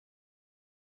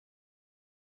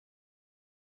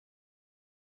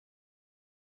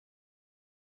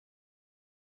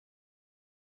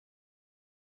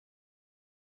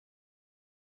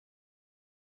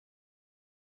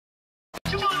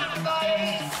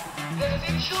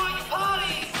Enjoy the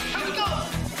party. Here we go.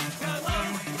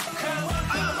 Come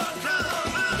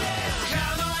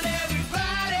on,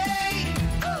 everybody.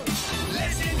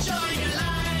 Let's enjoy your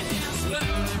life.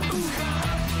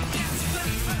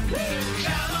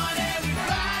 Come on,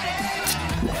 everybody.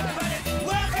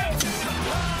 Welcome to the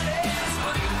party.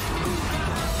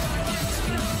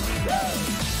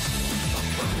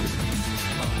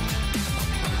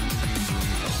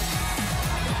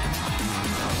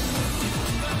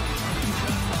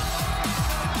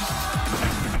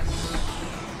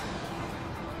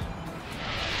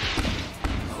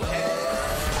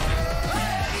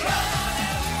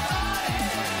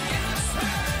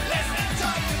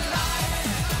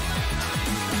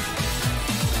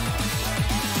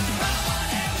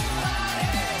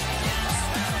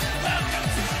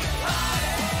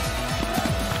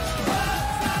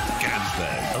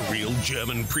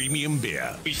 German premium beer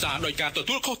ពិសាដោយការទ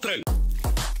ទួលខុសត្រូវ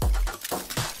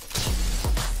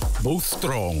Boost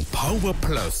Strong Power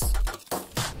Plus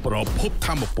ប្រភពធ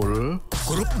ម្មពល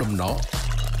គ្រប់ដំណក់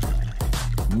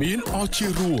មានអស់ជា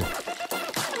រស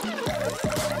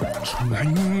ឆ្ងា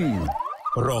ញ់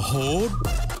រហូត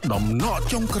ដំណក់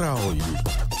ចុងក្រោយ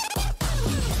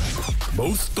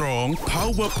Boost Strong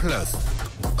Power Plus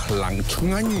ខ្លាំងឆ្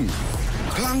ងាញ់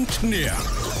ខ្លាំងឈ្នះ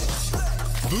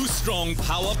Boost Strong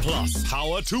Power Plus.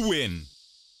 Power to win.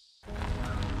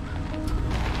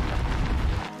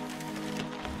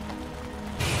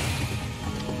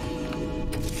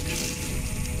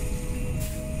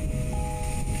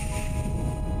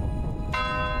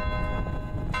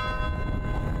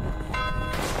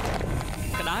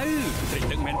 Kedai, trịch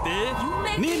ទឹកមែនទេ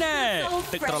នេះណែ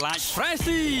ទឹកត្រឡាច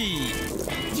Freshy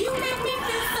You make me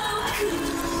feel so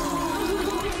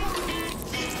cool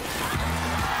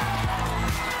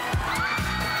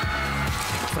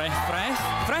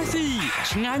Freshy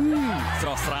ឆ្ងាញ់ស្រ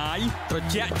ស់ស្រាយត្រ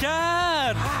ជាក់ចា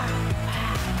ដ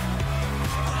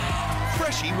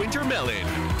Freshy Winter Melon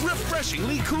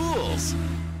refreshingly cools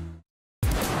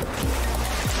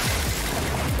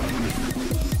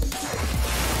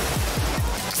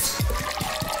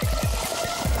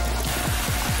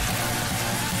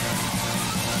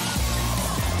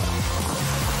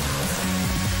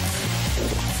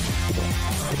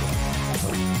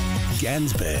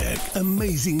Gansberg,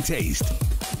 amazing taste.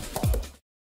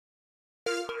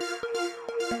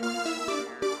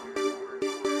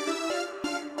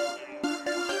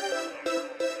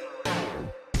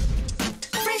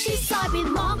 Freshy soybean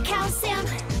more calcium.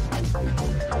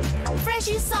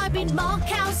 Freshy soybean more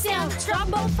calcium.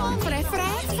 Strawberry foam.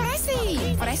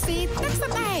 Freshy ទឹកស្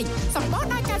បែកសម្បូរ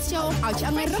ដោយកាល់ស្យូមឲ្យឆ្អឹ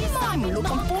ងរឹងមាំលូត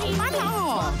កម្ពស់បានល្អ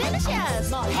More delicious,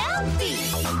 more healthy.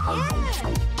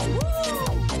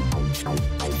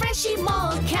 Freshy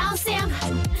more calcium,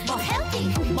 more healthy,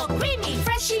 more creamy.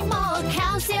 Freshy more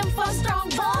calcium for strong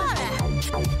bone.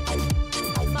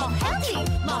 More healthy,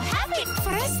 more happy.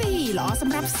 Freshy ល្អស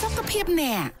ម្រាប់សុខភាព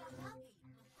អ្នក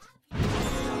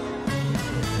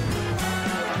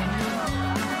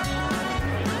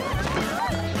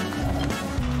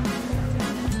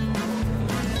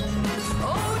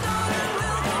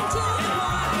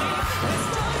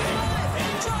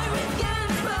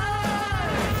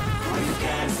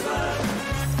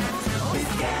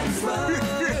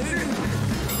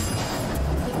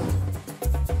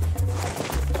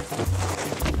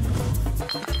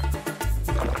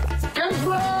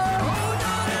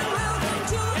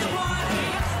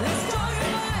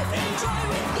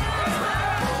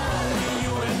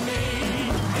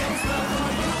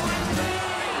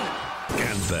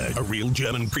A real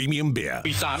German premium beer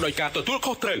ពិសាដោយការទទួល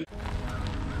ខុសត្រូវ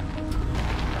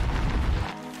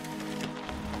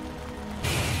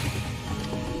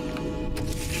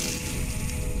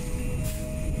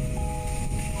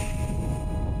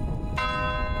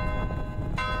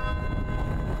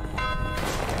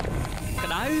ក្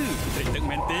តៅត្រេកទឹក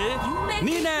មែនទេ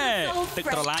នេះណែទឹក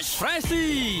ត្រឡាច Freshy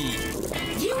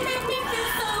You make me feel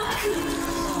so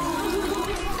cool.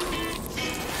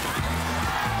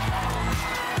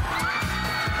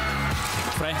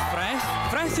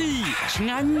 Freshy ឆ្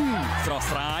ងាញ់ស្រស់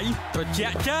ស្រាយត្រជា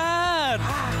ក់ចាដ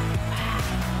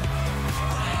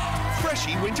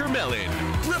Freshy Winter Melon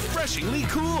refreshingly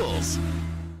cools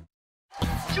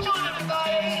Come on,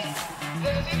 everybody.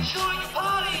 Let's enjoy the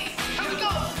party. Here we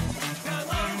go.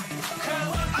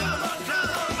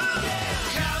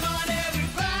 Come on,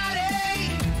 everybody.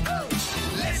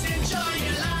 Let's enjoy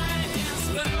your life.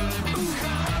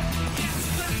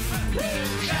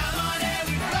 Come on,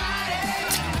 everybody.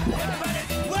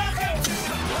 Welcome to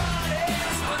the party.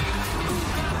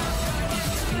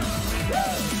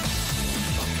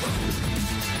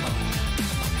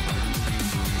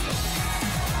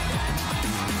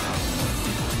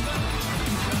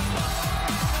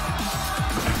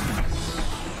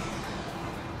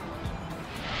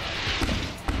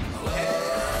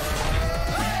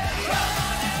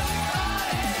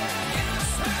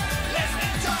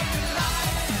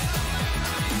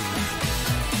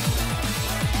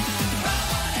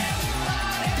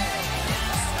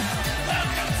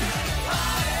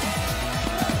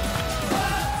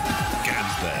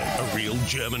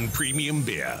 German Premium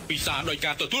Beer ពិសាដោយ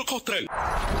ការទទួលខុសត្រូវ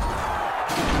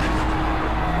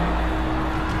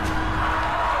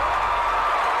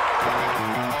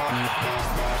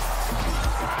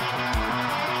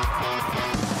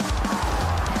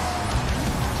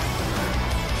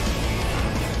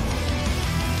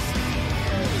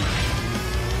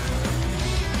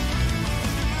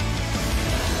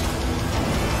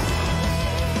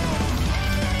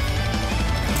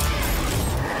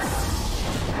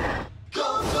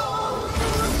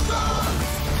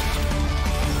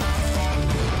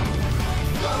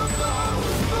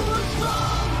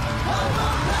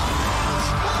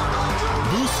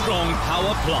Strong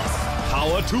Power Plus,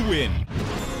 power to win.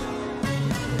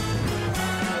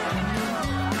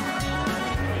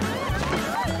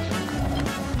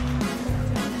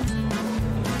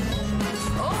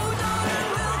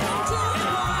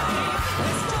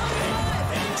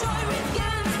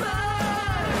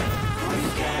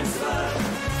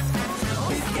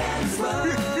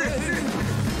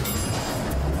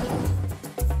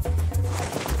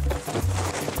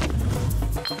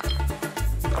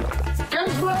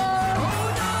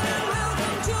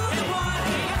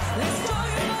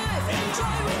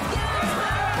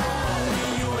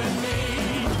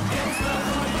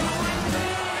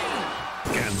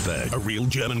 A real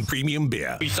German premium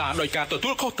beer ពិសាដោយការទទួ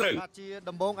លខុសត្រូវ ជា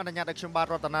ដំបងអនុញ្ញាតឲ្យខ្ញុំបាទ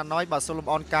រតនាណយបាទសូមលំ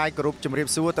អរកាយគោរពជំរាប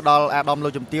សួរទៅដល់អាដាមលោ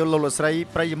កជំទាវលោកលោកស្រី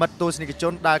ប្រិយមិត្តទស្សនិកជ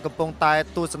នដែលកំពុងតែ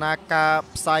ទស្សនាការ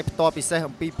ផ្សាយផ្ទាល់ពិសេស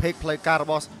អំពីเพจផ្លូវការរ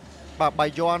បស់បាទ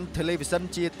Bayon Television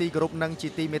ជាទីគោរពនិងជា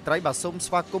ទីមេត្រីបាទសូម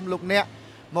ស្វាគមន៍លោកអ្នក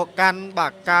មកកាន់បា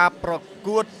ទការប្រ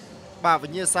កួតបាទវិ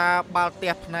ញ្ញាសាបាល់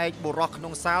ទះផ្នែកបុរសក្នុ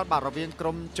ងសាលបាទរវាងក្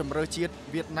រុមជម្រើសជាតិ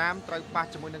វៀតណាមត្រូវប៉ះ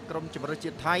ជាមួយនឹងក្រុមជម្រើស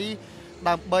ជាតិថៃ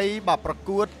ដើម្បីបាទប្រ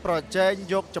កួតប្រជែង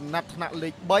យកចំណាត់ថ្នាក់លេ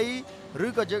ខ3ឬ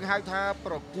ក៏យើងហៅថា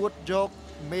ប្រកួតយក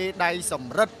មេដៃស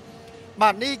ម្រិទ្ធបា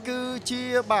ទនេះគឺជា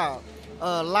បាទ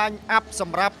line up ស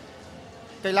ម្រាប់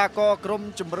កីឡាករក្រុម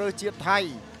ជម្រើសជាតិថៃ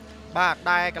បាទ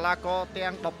ដែលកីឡាករទាំ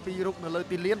ង12រូបនៅលើ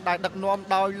ទីលានដែលដឹកនាំ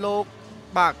ដោយលោក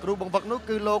បាទគ្រូបង្វឹកនោះ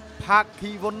គឺលោក Park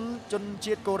Ki-won ជន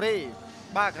ជាតិកូរ៉េ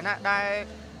បាទគណៈដែល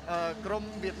ក្រុម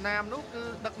វៀតណាមនោះគឺ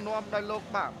ដឹកនាំដោយលោក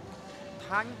បាទ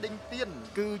ហាញ់ដេញទៀន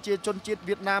គឺជាជនជាតិ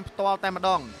វៀតណាមផ្ទាល់តែម្ដ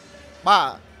ងបាទ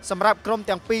សម្រាប់ក្រុម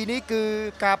ទាំងពីរនេះគឺ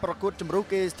ការប្រកួតជម្រុះ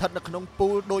គេស្ថិតនៅក្នុងពូ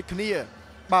លដូចគ្នា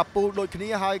បាទពូលដូចគ្នា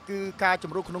ហើយគឺការជ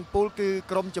ម្រុះក្នុងពូលគឺ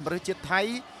ក្រុមជម្រើសជាតិថៃ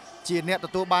ជាអ្នកទ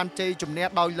ទួលបានជ័យជំនះ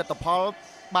ដោយលទ្ធផល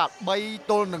បាទ3-1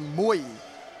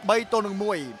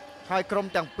ហើយក្រុម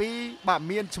ទាំងពីរបាទ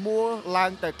មានឈ្មោះឡើ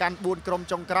ងទៅកាន់4ក្រុម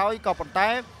ចុងក្រោយក៏ប៉ុន្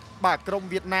តែបាទក្រុម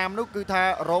វៀតណាមនោះគឺថា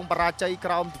រងបរាជ័យ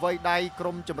ក្រោមទ្វេដៃក្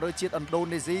រុមជម្រើសជាតិឥណ្ឌូ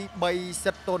នេស៊ី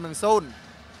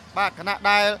3-0បាទខណៈ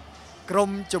ដែលក្រុម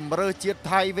ជម្រើសជាតិ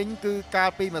ថៃវិញគឺកាល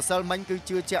ពីម្សិលមិញគឺ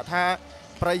ជឿជាក់ថា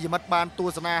ប្រិយមិត្តបានទ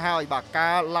ស្សនាហើយបាទកា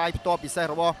រ live ផ្ទាល់ពិសេស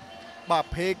របស់បាទ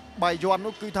เพจ Bayon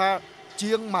នោះគឺថា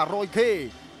ជាង 100k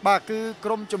បាទគឺក្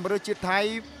រុមជម្រើសជាតិថៃ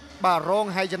បាទរង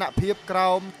ហើយចនភាពក្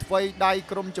រោមទ្វេដៃ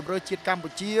ក្រុមជម្រើសជាតិកម្ពុ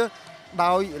ជា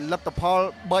ដោយលទ្ធផល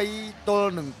3-2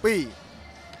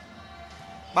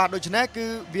បាទដូច្នេះគឺ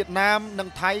វៀតណាមនិង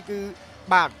ថៃគឺ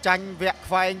បាទចាញ់វគ្គ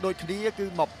ខ្វែងដូចគ្នាគឺ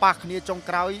មកប៉ះគ្នាចុង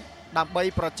ក្រោយដើម្បី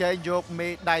ប្រជែងយកមេ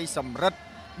ដៃសម្រិទ្ធ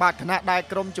បាទខណៈដែល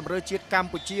ក្រុមជម្រើសជាតិកម្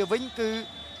ពុជាវិញគឺ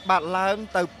បាទឡើង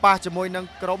ទៅប៉ះជាមួយនឹង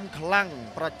ក្រុមខ្លាំង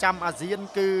ប្រចាំអាស៊ាន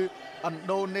គឺឥណ្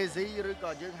ឌូនេស៊ីឬក៏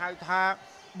យើងហៅថា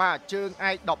បាទជើង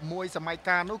ឯក11សម័យ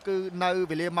កាលនោះគឺនៅ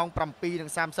វេលាម៉ោង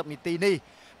 7:30 នាទីនេះ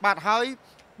បាទហើយ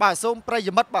បាទសូមប្រិយ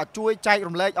មិត្តបាទជួយចែក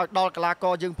រំលែកឲ្យដល់កីឡាក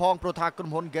រយើងផងព្រោះថាក្រុម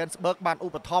ហ៊ុន Gensberg បានឧ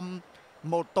បត្ថម្ភ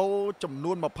ម៉ូតូចំ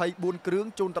នួន24គ្រឿង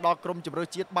ជូនទៅដល់ក្រុមជម្រើស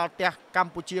ជាតិបាល់ទះក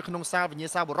ម្ពុជាក្នុងសាលវិញ្ញា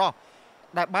សាបុរស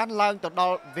ដែលបានឡើងទៅដ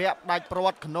ល់វគ្គផ្ដាច់ព្រា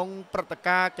ត់ក្នុងព្រឹត្តិ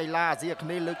ការណ៍កីឡាអាស៊ីអាគ្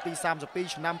នេយ៍លើកទី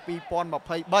32ឆ្នាំ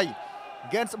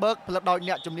2023 Gensberg ផលិតដោយ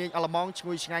អ្នកជំនាញអាល្លឺម៉ង់ឈ្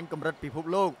ងុយឆ្ងាញ់កម្រិតពិភព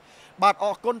លោកបាទអ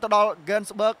រគុណទៅដល់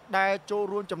Gensberg ដែលចូល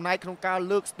រួមចំណែកក្នុងការ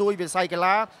លើកស្ទួយវិស័យកី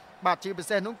ឡាបាទជាពិ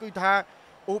សេសនោះគឺថា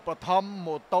ឧបត្ថម្ភ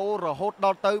ម៉ូតូរហូតដ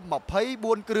ល់ទៅ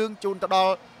24គ្រឿងជូនទៅដ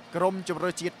ល់ក្រុមជម្រើ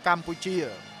សជាតិកម្ពុជា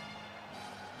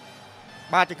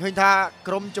បាទจะឃើញថា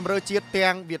ក្រុមជម្រើសជាតិ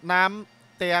ទាំងវៀតណាម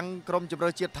ទាំងក្រុមជម្រើ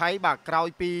សជាតិថៃបាទក្រោយ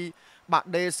ពីបាទ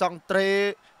ដេសង់ត្រេ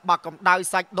បាទកម្ដៅ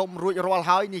សាច់ដុំរួចរាល់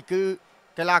ហើយនេះគឺ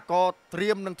កីឡាករត្រៀ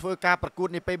មនឹងធ្វើការប្រកួត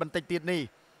នេះពេលបន្តិចទៀតនេះ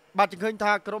បាទจะឃើញ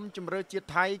ថាក្រុមជម្រើសជាតិ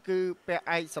ថៃគឺពាក់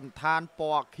ឯកសណ្ឋានព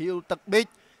ណ៌ខៀវទឹកប៊ិច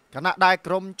ខណៈដែល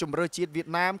ក្រុមជម្រើសជាតិវៀត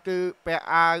ណាមគឺពាក់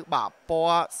អាវបាទព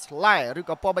ណ៌ស្លែឬ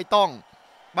ក៏ពណ៌បៃតង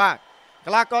បាទ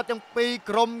កីឡាករទាំងពីរ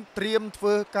ក្រុមត្រៀមធ្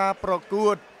វើការប្រកួ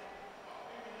ត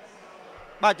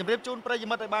បាទជម្រាបជូនប្រិយ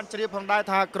មិត្តឲ្យបានជ្រាបផងដែរ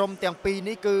ថាក្រុមទាំងពីរ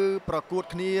នេះគឺប្រកួត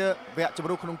គ្នាវគ្គជម្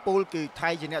រុះក្នុងពូលគឺថៃ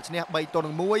ជាអ្នកឈ្នះ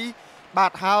3-1បា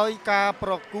ទហើយការ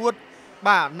ប្រកួត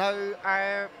បាទនៅឯ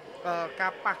កា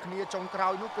រប៉ះគ្នាចុងក្រោ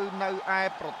យនោះគឺនៅឯ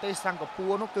ប្រទេសសិង្ហបុ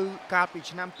រីនោះគឺកាលពី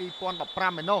ឆ្នាំ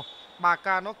2015ឯនោះបាទ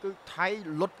កាលនោះគឺថៃ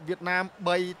លុតវៀតណាម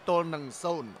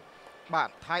3-0បាទ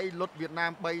ថៃលុតវៀតណា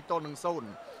ម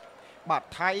3-0បាទ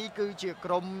ថៃគឺជា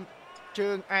ក្រុមជើ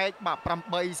ងឯកបាទ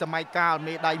8សម័យកាល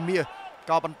មេដាយមាស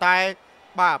ក៏ប៉ុន្តែ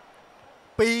បាទ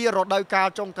2រដូវកាល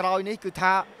ចុងក្រោយនេះគឺ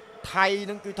ថាថៃ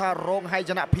នឹងគឺថារងហិច្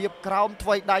ចនភាពក្រោមថ្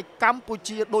វីដៃកម្ពុ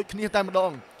ជាដូចគ្នាតែម្ដ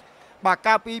ងបាទ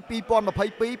កាលពី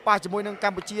2022ប៉ះជាមួយនឹងក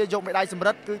ម្ពុជាយកមេដាយសំ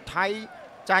រិទ្ធគឺថៃ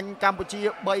ចាញ់កម្ពុជា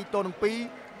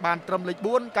3-2បានត្រឹមលេខ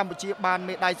4កម្ពុជាបាន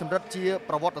មេដាយសំរិទ្ធជា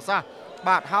ប្រវត្តិសាស្ត្រ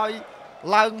បាទហើយ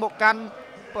ឡើងមកកាន់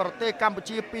ប្រទេសកម្ពុ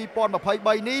ជា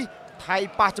2023នេះថៃ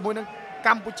ប៉ះជាមួយនឹងក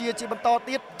ម្ពុជាជាបន្ត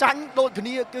ទៀតចាញ់ដូចគ្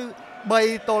នាគឺ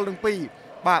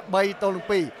3-2បាទ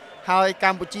3-2ហើយក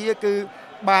ម្ពុជាគឺ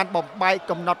បានបំបែក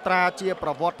កំណត់ត្រាជាប្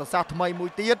រវត្តិសាស្ត្រថ្មីមួ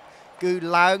យទៀតគឺ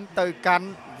ឡើងទៅកាន់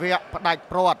វគ្គផ្ដាច់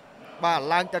ព្រាត់បាទ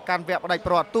ឡើងទៅកាន់វគ្គផ្ដាច់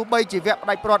ព្រាត់ទោះបីជាវគ្គផ្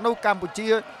ដាច់ព្រាត់នោះកម្ពុជា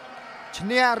ឈ្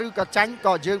នះឬក៏ចាញ់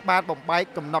ក៏យើងបានបំបែក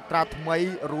កំណត់ត្រាថ្មី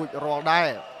រួចរាល់ដែរ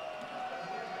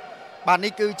បាទ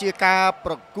នេះគឺជាការ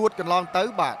ប្រកួតកន្លងទៅ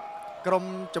បាទក្រុម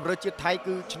ជម្រើសជាតិថៃ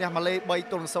គឺឈ្នះម៉ាឡេ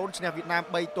3-0ឈ្នះវៀតណាម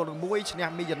3-1ឈ្នះ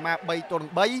មីយ៉ាន់ម៉ា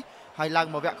3-3ហើយឡើង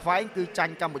មកវគ្គខ្វែងគឺចា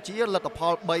ញ់កម្ពុជាលទ្ធផ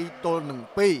ល3-2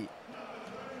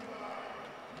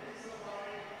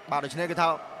បាទដូច្នេះគឺថា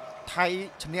ថៃ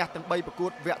ឈ្នះទាំង3ប្រកួ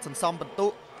តវគ្គសន្សំពិន្ទុ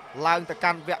ឡើងទៅ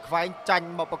កាន់វគ្គខ្វែងចាញ់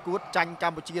មកប្រកួតចាញ់ក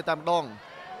ម្ពុជាតែម្ដង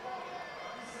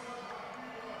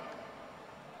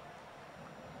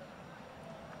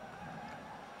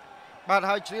បាទ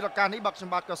ហើយជ្រាបឱកាសនេះបាទខ្ញុំ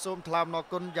បាទក៏សូមថ្លែងអំណរ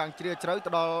គុណយ៉ាងជ្រាលជ្រៅទៅ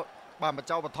ដល់បាទបញ្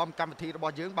ចុះបឋមកម្មវិធីរប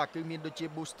ស់យើងបាទគឺមានដូចជា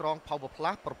Boost Strong Power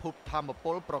Plus ប្រភពធម្មព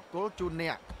លប្រគល់ជូនអ្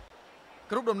នក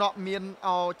គ្រប់ដំណក់មាន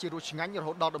អោជារសឆ្ងាញ់រ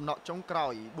ហូតដល់ដំណក់ចុងក្រោ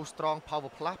យ Boost Strong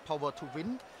Power Plus Power to Win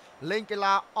លេងកី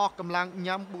ឡាអស់កម្លាំង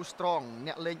ញ៉ាំ Boost Strong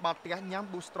អ្នកលេងបាល់ទះញ៉ាំ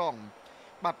Boost Strong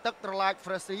បាទទឹកត្រឡាច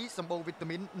Freshy សម្បូរវីតា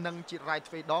មីននិងជាតិរ៉ែ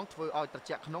ទ្វេដងធ្វើឲ្យត្រ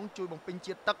ជាក់ក្នុងជួយបំពេញ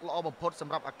ជាតិទឹកល្អបំផុតស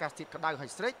ម្រាប់អាកាសធាតុក្តៅហើយ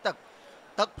ស្រេកទឹ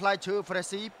កផ្លែឈើ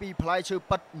Freshy ពីផ្លែឈើ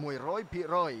ពិត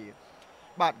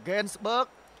 100% បាទ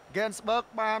Gainsbourg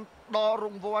បានដករ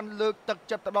ង្វាន់លើកទឹក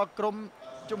ចិត្តទៅដល់ក្រុម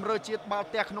ជម្រើសជាតិបាល់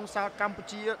ទះក្នុងសាលកម្ពុ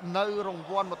ជានៅរង្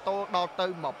វាន់ម៉ូតូដល់ទៅ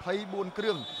24គ្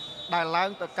រឿងដែលឡើង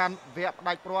ទៅកាន់វគ្គផ្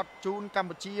ដាច់ព្រាត់ជូនកម្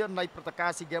ពុជានៃព្រឹត្តិការ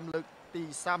ណ៍ SEA Games លើកទី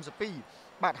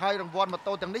32បាទហើយរង្វាន់ម៉ូ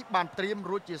តូទាំងនេះបានត្រៀម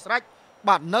រួចជាស្រេច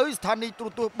បាទនៅស្ថានីយទូរ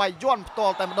ទស្សន៍បាយ័នផ្ទា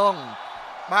ល់តែម្ដង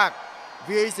បាទ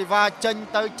វាយសេវាចេញ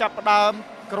ទៅចាប់ផ្ដើម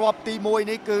គ្រាប់ទី1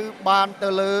នេះគឺបានទៅ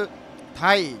លើ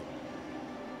ថៃ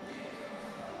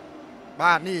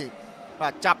បាទនេះបា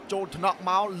ទចាប់ចូលថ្នាក់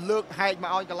មកលើកហែកមក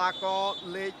ឲ្យកីឡាករ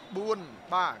លេខ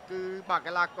4បាទគឺបាទ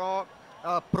កីឡាករ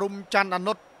ព្រំច័ន្ទអ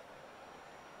នុត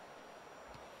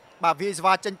បាទវាយសេ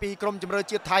វាចេញពីក្រុមជម្រើស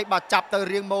ជាតិថៃបាទចាប់ទៅ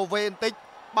រៀងម៉ូវេបន្តិច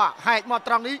បាទហែកមក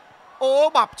ត្រង់នេះអូ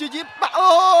បាទព្យាយាមបាទអូ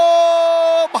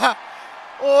បាទ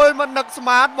អូយមិននឹកស្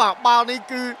មានបាទបាល់នេះ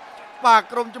គឺបាទ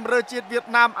ក្រុមជម្រើសជាតិវៀត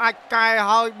ណាមអាចកែ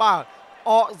ហើយបាទ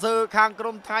អកសើខាងក្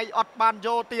រុមថៃអត់បានយ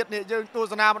កទៀតនេះយើងទស្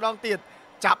សនាម្ដងទៀត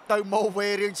ចាប់ទៅម៉ូវេ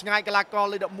រៀងឆ្ងាយកីឡាករ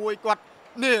លេខ11គាត់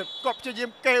នេះគាត់ព្យាយាម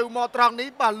កេវមកត្រង់នេះ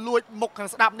បាទលួចមុខខាង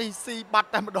ស្ដាប់នេះស៊ីបាត់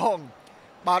តែម្ដង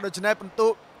បាទដូច្នេះពិន្ទុ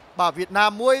បាទវៀតណា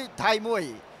ម1ថៃ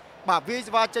1បាទវាយ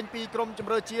សេវាចេញពីក្រុមជ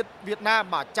ម្រើសជាតិវៀតណាម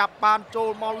បាទចាប់បានចូល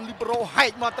មកលីបេរ៉ូហែ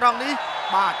កមកត្រង់នេះ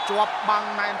បាទជាប់បាំង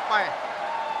ណែនប៉ែ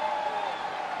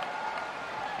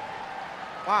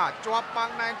បាទជាប់បាំ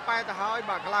ងណែនប៉ែទៅហើយ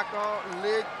បាទកីឡាករ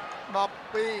លេខ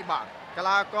12បាទកី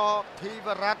ឡាករធីវ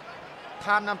រ៉ាត់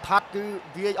ឋាននថាត់គឺ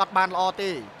វាយអត់បានល្អ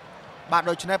ទេបាទ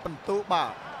ដូច្នេះពិន្ទុបា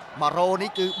ទ100នេះ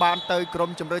គឺបានទៅក្រុម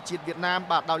ជម្រើសជាតិវៀតណាម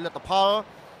បាទដោយលទ្ធផល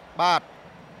បាទ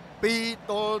2-1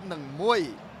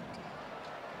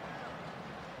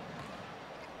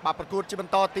បាទប្រកួតជាប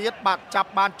ន្តទៀតបាទចាប់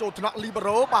បានចូលថ្នាក់លីបេ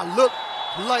រ៉ូបាទលើក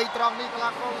ផ្លៃត្រង់នេះកីឡា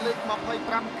ករលេខ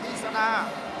25គីសាណា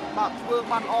បាទធ្វើ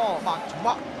បានល្អបាទឆ្ម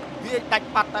ក់វាយដាច់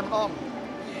បាត់តែម្ដង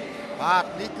បាទ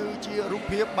នេះគឺជារូប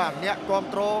ភាពបាទអ្នកគ្រប់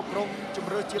គ្រងក្រុមជ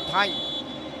ម្រើសជាតិថៃ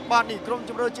បាទនេះក្រុម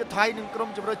ជម្រើសជាតិថៃនិងក្រុម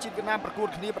ជម្រើសជាតិវៀតណាមប្រកួត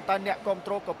គ្នាប៉ុន្តែអ្នកគ្រប់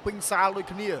គ្រងក៏ពេញសាលដូច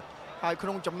គ្នាហើយក្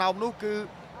នុងចំណោមនោះគឺ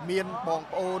មានបង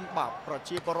ប្អូនបាទប្រ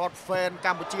ជាពលរដ្ឋ fan ក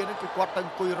ម្ពុជានេះគឺគាត់ទៅអ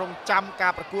ង្គុយរងចាំកា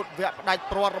រប្រកួតវគ្គផ្ដាច់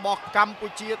ព្រាត់របស់កម្ពុ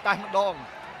ជាតែម្ដង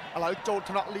ឥឡូវចូល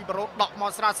ថ្នាក់លីបេរ៉ូដកម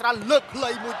កស្រាលលើកផ្លៃ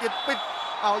មួយទៀតពិត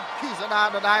ឲ្យខីសាដា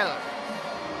ដដែល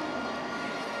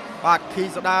បាទខី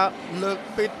សាដាលើក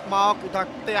ពិតមកគឺថា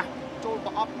ផ្ទះចូល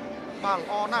ប្រអប់បាទល្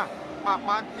អណាស់បាទ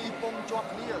បាន2ពងជាប់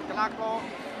គ្នាកីឡាករ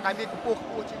ដែលមានកម្ពស់ខ្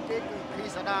ពស់ជាងគេគឺខី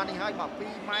សាដានេះហើយបាទ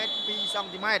2ម៉ែត្រ2សង់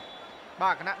ទីម៉ែត្រ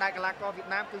បាទគណៈដែលកីឡាករវៀត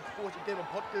ណាមគឺខ្ពស់ជាងគេបំ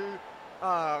ផុតគឺ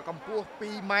កម្ពស់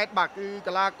2ម៉ែត្របាទគឺ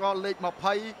កីឡាករលេខ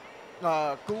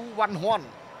20គូវ៉ាន់ហ៊ុន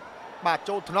បាទ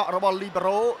ចូលថ្នាក់របស់លីបេ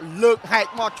រ៉ូលើកហែក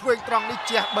មកឆ្វេងត្រង់នេះ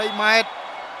ជះ3ម៉ែត្រ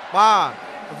បាទ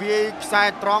វាយខ្សែ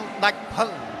ត្រង់ដាច់ផឹ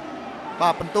ងបា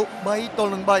ទបន្ទុក3 ទ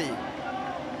ល់នឹង 3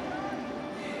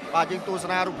 បាទយើងទស្ស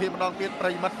នារូបភាពម្ដងទៀតប្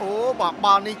រិមិត្តអូបាទ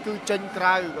បាល់នេះគឺចេញក្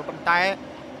រៅក៏ប៉ុន្តែ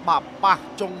បាទប៉ះ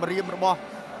ចុងម្រាមរបស់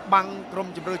បាំងក្រុម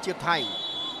ជម្រើសជាតិថៃ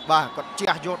បាទគាត់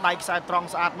ជះយកដៃខ្សែត្រង់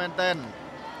ស្អាតមែនទែន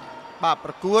បាទ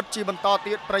ប្រកួតជាបន្ត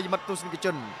ទៀតប្រិមិត្តទស្សនិកជ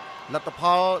នលទ្ធផ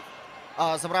ល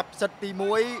សម្រាប់សិតទី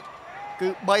1គឺ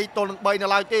3 ទល់នឹង 3 នៅ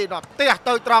ឡើយទេដល់ផ្ទះ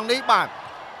ទៅត្រង់នេះបាទ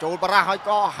ចូលបារះហើយ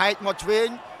ក៏ហែកមកឆ្វេង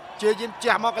ជាយាម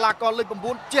ជះមកកីឡាករលេខ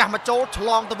 9 ជះមកចូលឆ្ល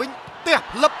ងទៅវិញផ្ទះ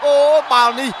ផ្លឹបអូបា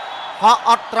ល់នេះហក់អ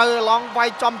ត់ត្រូវឡងវាយ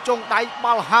ចំជង្គដៃ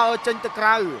បាល់ហើចេញទៅក្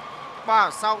រៅបាទ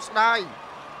សោកស្ដាយ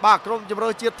បាទក្រុមជម្រើ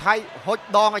សជាតិថៃហុច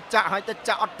ដងឲ្យចាក់ហើយទៅ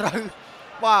ចាក់អត់ត្រូវ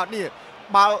បាទនេះ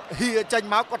បាល់ហៀចេញ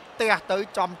មកគាត់ទះទៅ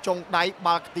ចំជង្គដៃ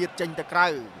បាល់ខ្ទាតចេញទៅក្រៅ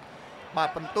បាទ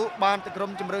បន្ទុកបានទៅក្រុម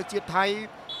ជម្រើសជាតិថៃ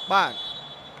បាទ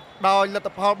ដោយលទ្ធ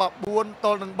ផលបាទ4 ទ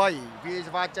ល់នឹង 3 វាយ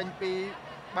សេវាចេញពី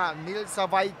បាទនីលសា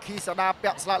វៃខីសាដា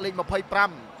ពាក់ស្លាកលេខ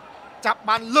 25 ចាប់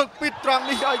បានលើកពីត្រង់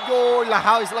នេះឲ្យយោល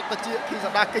ហើយស្លឹកតាជាខី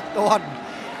សាដាកិច្ចតន់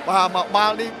បាទមកបា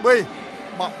ល់នេះប៊ី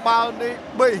មកបាល់នេះ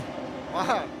ប៊ី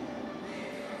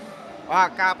បាទ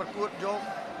ការប្រកួតយក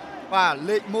បាទ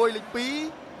លេខ 1 លេខ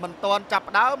 2 មិនទាន់ចាប់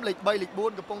ផ្ដើមលេខ 3 លេខ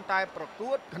 4 កំពុងតែប្រ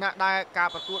កួតខណៈដែលការ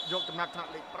ប្រកួតយកចំណាត់ថ្នាក់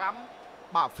លេខ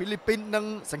 5 បាទហ្វីលីពីននិង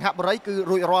សិង្ហបុរីគឺ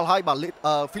រួចរាល់ហើយបាទ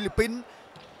ហ្វីលីពីន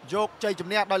យកជ័យជំ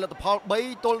នះដោយលទ្ធផល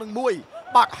3 ទល់នឹង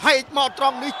 1បាទហែកមកត្រ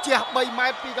ង់នេះជះ3 ម៉ែ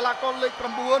ត្រពីកីឡាករលេខ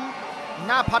 9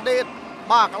 ណាផាដេត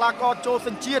បាទកីឡាករចូលស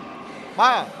ញ្ជាតិ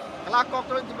បាទកីឡាករ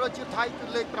ក្រុមជម្រើសជាតិថៃគឺ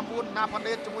លេខ 9 ណាផា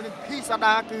ដេតជាមួយនឹងខីសា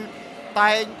ដាគឺ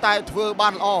តែងតែធ្វើបា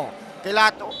នល្អកីឡា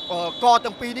ករ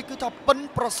ទាំងពីរនេះគឺថាប៉ិន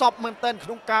ប្រសពមែនទែនក្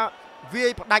នុងការវា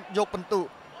យផ្ដាច់យកបន្ទុក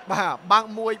បាទបាំង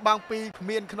1បាំង2គ្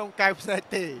មានក្នុងកែវផ្សេង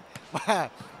ទេបាទ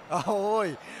អូយ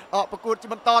ប្រកួតជា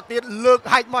បន្តទៀតលើក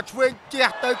ហែកមកឆ្វេងជះ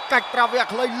ទៅកាច់ត្រាវៈ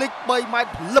ខ្លីលិច3 ម៉ែត្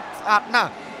រផ្លឹបស្អាតណា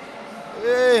ស់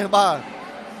អេបាទ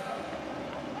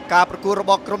ការប្រកួតរ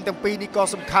បស់ក្រុមទាំងពីរនេះក៏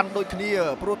សំខាន់ដូចគ្នា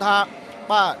ព្រោះថា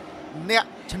បាទអ្នក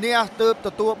ឈ្នះទើបទ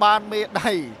ទួលបានមេ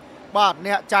ដៃបាទ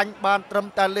អ្នកចាញ់បានត្រឹម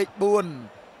តែលេខ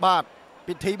 4 បាទ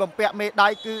ពិធីបំពាក់មេដៃ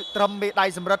គឺត្រឹមមេដៃ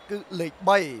សម្រិតគឺលេខ 3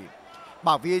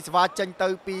 បាទវាយស្វាចេញទៅ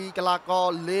ពីកីឡាករ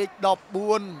លេខ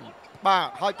 14 បាទ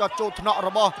ហើយក៏ចូលថ្នាក់រ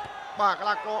បស់បាទកី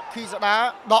ឡាករខីសាដា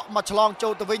ដកមកឆ្លងចូ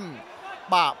លទៅវិញ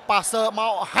បាទប៉ាសឺម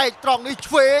កហែកត្រង់នេះ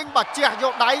ឆ្វេងបាទជះយ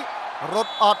កដៃរ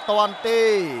ត់អត់តាន់ទេ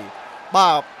បា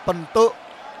ទបន្ទុក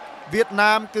វៀត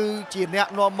ណាមគឺជាអ្នក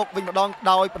នាំមុខវិញម្ដង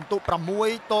ដោយបន្ទុក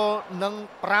6 ទល់នឹង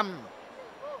 5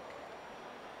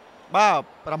បាទ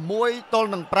6 ទល់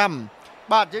នឹង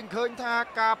 5បាទយើងឃើញថា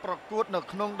ការប្រកួតនៅ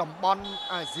ក្នុងតំបន់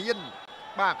អាស៊ាន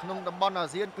បាទក្នុងតំបន់អា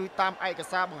ស៊ានគឺតាមឯក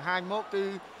សារបង្ហាញមកគឺ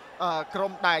ក្រុ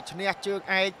មដែលឈ្នះជើង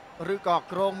ឯកឬក៏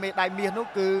ក្រុមមេដៃមាសនោះ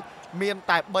គឺមាន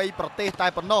តែ3ប្រទេសតែ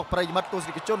ប៉ុណ្ណោះប្រិយមិត្តទស្ស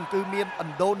និកជនគឺមានឥ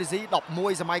ណ្ឌូនេស៊ី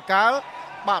11សម័យកាល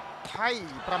បាទថៃ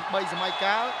8សម័យ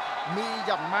កាលមី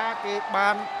យ៉ាន់ម៉ាគេបា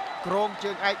នក្រុម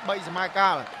ជើងឯក3សម័យ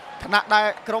កាលខណៈដែល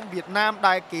ក្រុមវៀតណាម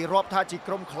ដែលគេរាប់ថាជា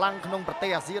ក្រុមខ្លាំងក្នុងប្រទេស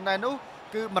អាស៊ានដែរនោះ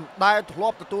គឺមិនដែលធ្លា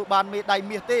ប់ទទួលបានមេដៃ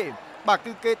មាសទេបាទ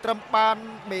គឺគេត្រឹមបាន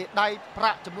មេដៃប្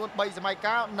រាក់ចំនួន3សម័យ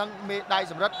កាលនិងមេដៃ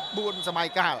សម្រិត4សម័យ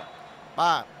កាល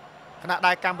បាទខណៈ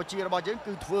ដែលកម្ពុជារបស់យើង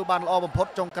គឺធ្វើបានល្អបំផុត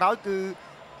ចុងក្រោយគឺ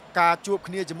ការជួប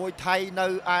គ្នាជាមួយថៃនៅ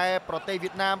ឯប្រទេសវៀ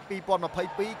តណាម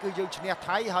2022គឺយើងឈ្នះ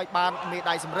ថៃហើយបានមេ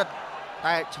ដៃសម្រិត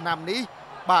តែឆ្នាំនេះ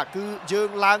បាទគឺយើង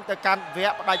ឡើងទៅកាន់វ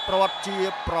គ្គផ្ដាច់ព្រាត់ជា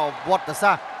ប្រវត្តិ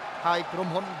សាស្ត្រហើយក្រុម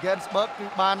ហ៊ុន Gensberg គឺ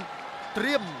បានត្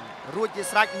រៀមរួចជា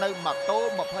ស្រេចនៅម៉ូតូ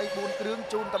24គ្រឿង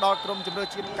ជូនទៅដល់ក្រុមជម្រើស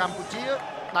ជាតិកម្ពុជា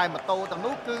ដែលម៉ូតូទាំង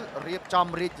នោះគឺរៀបចំ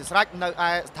រួចជាស្រេចនៅ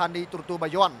ឯស្ថានីយទូរទស្សន៍បា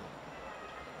យ័ន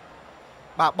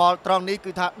បាទបលត្រង់នេះ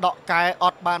គឺថាដកកែអ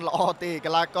ត់បានល្អទេកី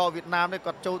ឡាករវៀតណាមនេះ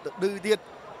គាត់ចូលទៅឌឺទៀត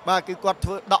បាទគឺគាត់ធ្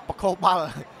វើដកប្រខុសបាល់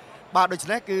បាទដូច្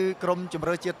នេះគឺក្រុមជម្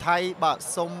រើសជាតិថៃបាទ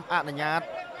សូមអនុញ្ញាត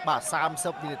បាទ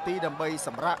30វិនាទីដើម្បីស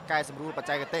ម្រាប់កែសម្រួលបច្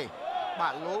ចេកទេសបា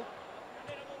ទលោក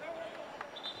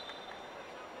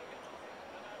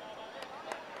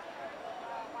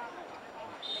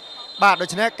បាទដូ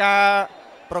ច្នេះការ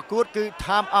ប្រកួតគឺ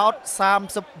time out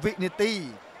 30វិនាទី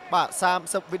បាទ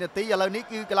30វិនាទីឥឡូវនេះ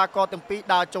គឺកីឡាករទាំងពីរ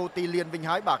ដើរចូលទីលានវិញ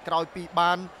ហើយបាទក្រោយពី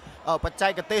បានបច្ចេ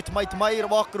កទេសថ្មីរ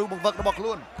បស់គ្រូបង្វឹករបស់ខ្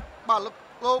លួនបាទលោ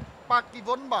កប៉ាគី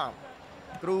វុនបាទ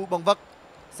គ្រូបង្វឹក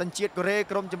សញ្ជាតិកូរ៉េ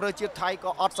ក្រុមជម្រើសជាតិថៃក៏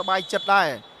អត់សប្បាយចិត្តដែរ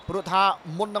ព្រោះថា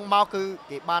មុននឹងមកគឺ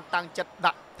គេបានតាំងចិត្ត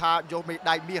ដាក់ថាយកមេ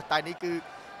ដៃមាសតែនេះគឺ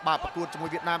បាទប្រកួតជាមួយ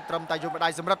វៀតណាមត្រឹមតែយកមេដៃ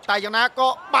សម្រិតតែយ៉ាងណាក៏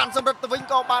បានសម្រិតទៅវិញ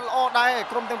ក៏បានល្អដែរ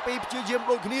ក្រុមទាំងពីរព្យាយាម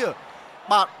ដូចគ្នា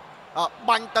បាទ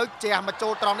បាញ់ទៅជះមកចូ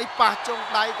លត្រង់នេះប៉ះចុង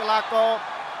ដៃកីឡាករ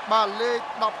បាទលេខ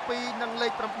12និងលេ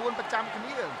ខ9ប្រចាំគ្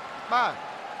នាបាទ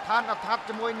ឋានអថាត់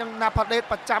ជាមួយនឹងណាផាដេត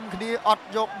ប្រចាំគ្នាអត់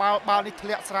យកបាល់នេះធ្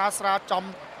លាក់ស្រាចំ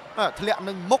ធ្លាក់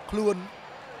នឹងមុខខ្លួន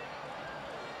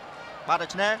បាទដូ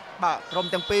ច្នេះបាទក្រុម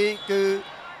ទាំងពីរគឺ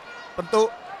បន្ទុ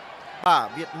បាទ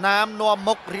វៀតណាមនាំ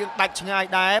មុខរៀងដាច់ឆ្ងាយ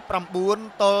ដែរ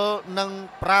9 ទល់នឹង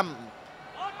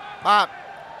5បាទ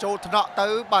ចូលថ្នាក់ទៅ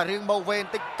បាទរៀងមកវែង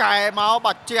តិចកែមក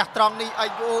បាទជះត្រង់នេះអី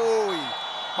អូយ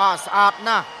បាទស្អាត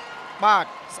ណាស់បាទ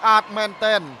ស្អាតមែន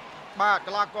តែនបាទ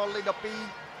កីឡាករលេខ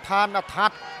12ឋានថា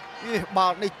ត់បា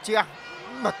ល់នេះជះ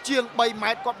មកជាង3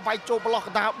ម៉ែត្រគាត់វាយចូលប្រឡោះក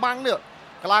ណ្ដាលបាំងនេះ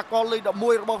កីឡាករលេខ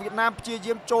11របស់វៀតណាមព្យា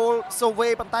យាមចូលសូវេ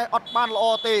ប៉ុន្តែអត់បានល្អ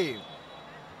ទេ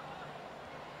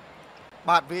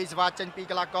បាទវាយសេវាចេញពី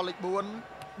កីឡាករលេខ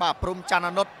4បាទព្រំច័ន្ទ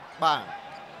អនុតបាទ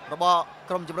របស់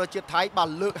ក្រុមជម្រើសជាតិថៃបាទ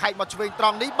លើកហែកមកឆ្វេងត្រ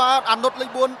ង់នេះបាទអនុតលេខ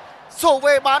4សូ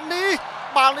វេបាននេះ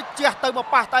បាល់នេះជះទៅមក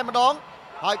ប៉ះតែម្ដង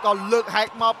ហើយក៏លើកហែក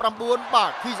មក9បា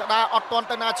ទគីសាដាអត់ទាន់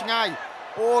ទៅណាឆ្ងាយ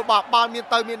អូបាទបាល់មាន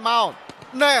ទៅមានមក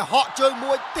ណែហក់ជើង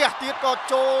មួយទះទៀតក៏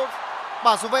ចូល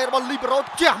បាទសូវេរបស់លីបេរ៉ូ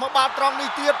ជះមកបាល់ត្រង់នេះ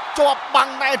ទៀតជាប់បាំ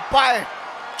ងណែនប៉ែ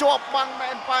ជាប់បាំងណែ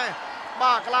នប៉ែ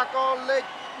បាទកីឡាករលេខ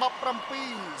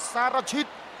17សារ៉ាឈីត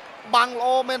បាំងល្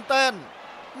អមែនតែន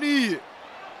នេះ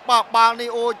បាទបាល់នេះ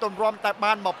អូយទម្រាំតែ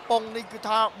បានមកប៉ុងនេះគឺ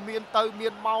ថាមានទៅមា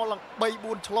នមកឡើង3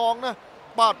 4ឆ្លងណា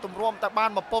បាទទម្រាំតែបាន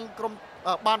មកប៉ុងក្រុម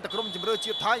បានតែក្រុមជម្រើស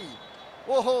ជាតិថៃ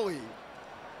អូហូយ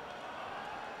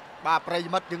បាទប្រិយ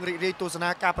មិត្តយើងរីករាយទស្សនា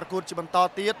ការប្រកួតជាបន្ត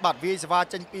ទៀតបាទវាយសេវា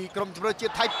ចេញពីក្រុមជម្រើសជា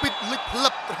តិថៃពិតលិចផ្លឹ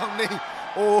បត្រង់នេះ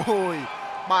អូយ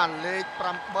បាទលេខ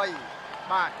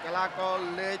8បាទកីឡាករ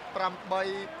លេខ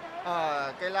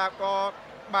8កីឡាករ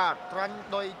បាទត្រាញ់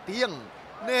ដុយទៀង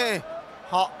នេះ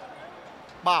ហក់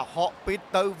បាទហក់ពីត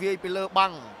ទៅវាយពីលើបាំ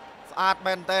ងស្អាត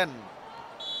មែនតែន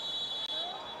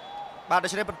បាទដូ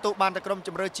ច្នេះបន្ទុកបានតែក្រុមជ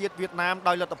ម្រើសជាតិវៀតណាម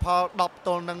ដោយលទ្ធផល10 ទ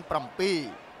ល់នឹង 7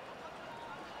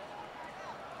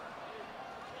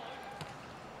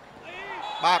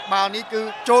បាទបាល់នេះគឺ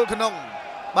ចូលក្នុង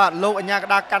បាទលោកអញ្ញាក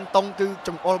ដាកាន់តុងគឺច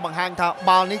ង្អុលបង្ហាញថា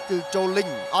បាល់នេះគឺចូលលីង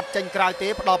អត់ចេញក្រៅទេ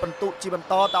ផ្ដល់បន្ទុកជាបន្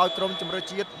តទៅឲ្យក្រុមជម្រើស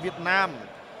ជាតិវៀតណាម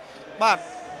បាទ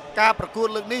ការប្រកួត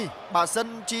លើកនេះបើសិន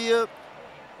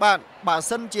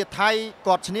ជាថៃ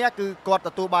គាត់ឈ្នះគឺគាត់ទ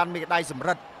ទួលបានមេដាយសំ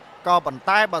រិទ្ធក៏ប៉ុន្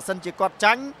តែបើសិនជាគាត់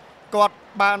ចាញ់គាត់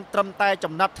បានត្រឹមតែ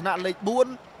ចំណាត់ថ្នាក់លេខ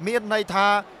4មានន័យថា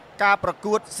ការប្រ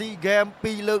កួត SEA Games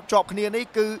 2 លើកជាប់គ្នានេះ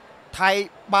គឺថៃ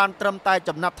បានត្រឹមតែ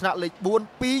ចំណាត់ថ្នាក់លេខ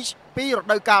4 ពីរ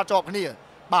ដូវកាលជាប់គ្នា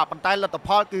បាទប៉ុន្តែលទ្ធផ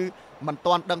លគឺមិន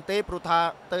ទាន់ដឹងទេព្រោះថា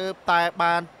ទៅតែ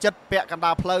បានចិត្តពាក់កណ្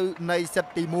ដាលផ្លូវនៃសិត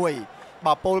ទី1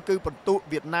បាទពលគឺបន្ទុក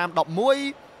វៀតណាម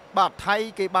11បាទថៃ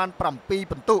គេបាន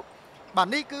7បន្ទុកបាទ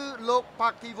នេះគឺលោកប៉ា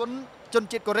គីវុនជន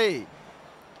ជាតិកូរ៉េ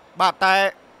បាទតែ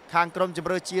ខាងក្រុមជ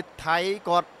ម្រើសជាតិថៃ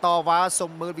គាត់តវ៉ា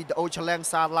សុំមើលវីដេអូឆ្លង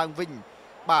សារឡើងវិញ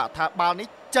បាទថាបាល់នេះ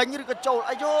ចេញឬក៏ចូល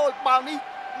អាយ៉ូបាល់នេះ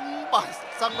បាទ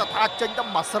សឹងថាចេញតែ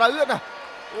មួយស្រូវណា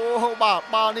អូបាទ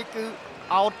បាល់នេះគឺ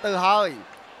អោតទៅហើយ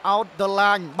អោតដ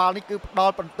ឡាញបាល់នេះគឺផ្ដ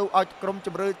ល់បន្ទុកឲ្យក្រុមជ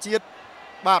ម្រើសជាតិ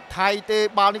បាទថៃទេ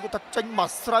បាល់នេះគឺថាចេញមួយ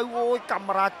ស្រូវអូយកា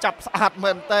មេរ៉ាចាប់ស្អាត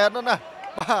មែនតើណា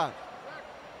បាទ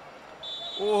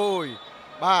អូយ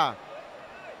បាទ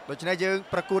ដូច្នេះយើង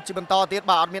ប្រកួតជាបន្តទៀត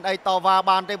បាទអត់មានអីតវ៉ា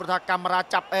បានទេព្រោះថាកាមេរ៉ា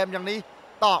ចាប់អែមយ៉ាងនេះ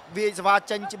តោះវាយសេវា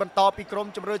ចេញជាបន្តពីក្រុម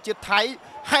ជម្រើសជាតិថៃ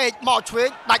ហែកមកឆ្វេង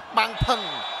ដាច់បាំងផឹង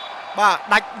បាទ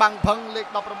ដាច់បាំងផឹងលេខ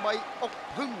18អុក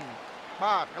ភឹង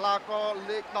បាទកីឡាករ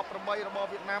លេខ18របស់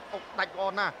វៀតណាមអុកដាច់ល្អ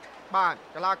ណាស់បាទ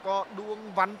កីឡាករដួង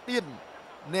វ៉ាន់ទៀន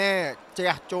ណែ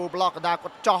ជះចូលប្លោះកណ្ដាលគា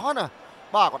ត់ចោះណា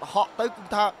បាទគាត់ហក់ទៅគឺ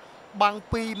ថាបាំង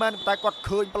2មែនតែគាត់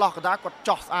ឃើញប្លោះកណ្ដាលគាត់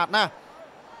ចោះស្អាតណាស់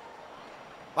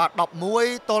បាទ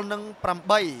11 ទល់នឹង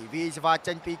 8វាយសេវា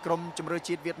ចេញពីក្រុមជម្រើស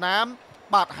ជាតិវៀតណាម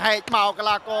បាទហែកមកកី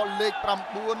ឡាករលេខ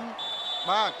9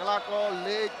បាទកីឡាករ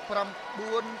លេខ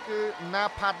9គឺណា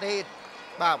ផាដេត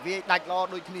បាទវាយដាច់ល្អ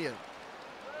ដូចគ្នា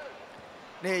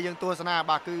នេះយើងទស្សនា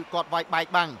បាទគឺគាត់វាយបែក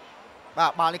បាំងបា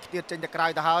ទបាល់នេះខ្ទាតចេញទៅក្រៅ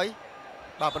ទៅហើយ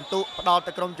បាទបន្ទុកផ្ដល់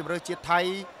ទៅក្រុមជម្រើសជាតិថៃ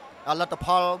លទ្ធផ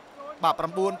លបាទ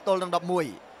9 ទល់នឹង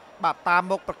 11បាទតាម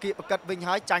មុខប្រគៀកប្រកិតវិញ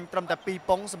ហើយចាញ់ត្រឹមតែ2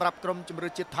ប៉ុងសម្រាប់ក្រុមជម្រើ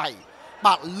សជាតិថៃ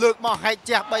បាទលើកមកហែក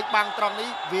ជះ3បាំងត្រង់នេះ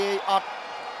វាយអត់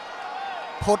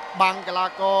ផុតបាំងកីឡា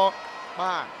ករ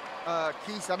បាទ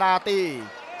ខីសាដាទេ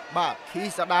បាទខី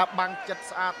សាដាបាំងចិត្ត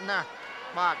ស្អាតណាស់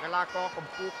បាទកីឡាករក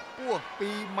ម្ពស់ខ្ពស់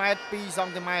2ម៉ែត្រ2ស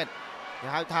ង់ទីម៉ែត្រគេ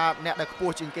ហៅថាអ្នកដែលខ្ព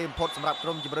ស់ជាងគេបំផុតសម្រាប់ក្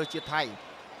រុមជម្រើសជាតិថៃ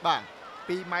បាទ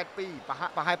2ម៉ែត្រ2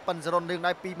ប្រហែលប៉ិនសរុនរឿង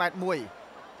ដែរ2ម៉ែត្រ1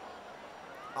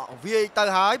វាយទៅ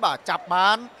ហើយបាទចាប់បា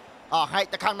នហែក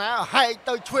ទៅខាងណាហែក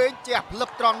ទៅឆ្វេងជះផ្លឹប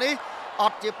ត្រង់នេះអ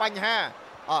ត់ជាបញ្ហា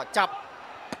ចាប់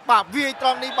បាទវាយត្រ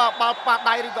ង់នេះបាទបាល់ប៉ះ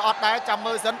ដៃឬក៏អត់ដែរចាំ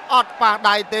មើលសិនអត់ប៉ះ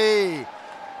ដៃទេ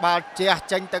បាល់ជះ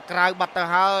ចេញទៅក្រៅបាត់ទៅ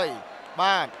ហើយ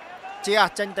បាទជះ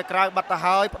ចេញទៅក្រៅបាត់ទៅ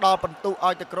ហើយផ្ដល់បន្ទុក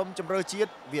ឲ្យទៅក្រុមជម្រើសជា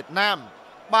តិវៀតណាម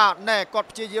បាទណែគាត់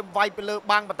ព្យាយាមវាយទៅលើ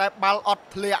បាំងប៉ុន្តែបាល់អត់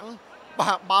ធ្លាក់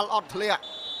បាទបាល់អត់ធ្លាក់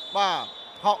បាទ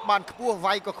ហកបានខ្ពស់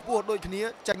វាយក៏ខ្ពស់ដូចគ្នា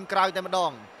ចេញក្រៅតែម្ដ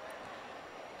ង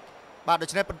បាទដូ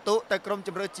ច្នេះបន្ទុទៅក្រុមជ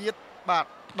ម្រើសជាតិបាទ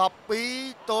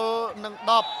12ទល់នឹង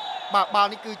10បាទបាល់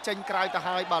នេះគឺចេញក្រៅទៅ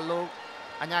ហើយបាទលោក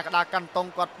អាញាកដាកាន់តុង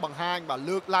គាត់បង្ហាញបាទ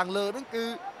លើកឡើងលើហ្នឹងគឺ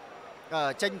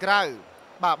ចេញក្រៅ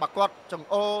បាទគាត់ចង្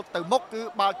អុលទៅមុខគឺ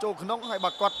បាល់ចូលក្នុងហើយ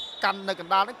បាទគាត់កាន់នៅក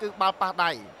ណ្ដាលហ្នឹងគឺបាល់ប៉ះ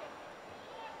ដៃ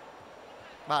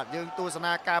បាទយើងទស្ស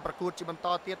នាការប្រកួតជាបន្ត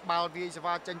ទៀតបាល់វាយសេ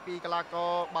វាចេញពីកីឡាក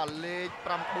របាទលេខ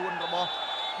9របស់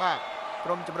បាទក្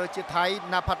រុមជម្រើសជាតិថៃ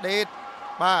ណាផាដេត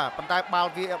បាទប៉ុន្តែបា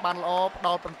ល់វាយបានល្អផ្ដ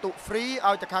ល់បន្ទុក free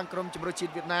ឲ្យទៅខាងក្រុមជម្រើសជា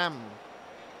តិវៀតណាម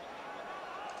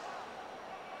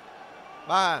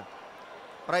បាទ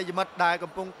ប្រិយមិត្តដែល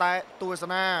កំពុងតែទស្ស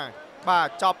នាបាទ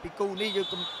ចប់ពីគូនេះយើង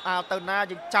ទៅណា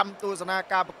យើងចាំទស្សនា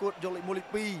ការប្រកួតយកលេខ1លេខ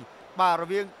2បាទរ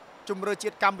វាងជម្រើសជា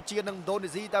តិកម្ពុជានិងឥណ្ឌូនេ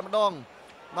ស៊ីតែម្ដង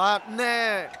បាទណែ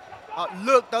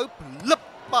លើកទៅពលឹប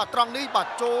បាទត្រង់នេះបាទ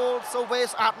ចូលសូវេ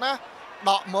ស្អាតណាស់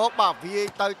ដកមកបាទវាយ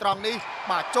ទៅត្រង់នេះ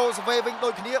បាទចូលសូវេវិញដូ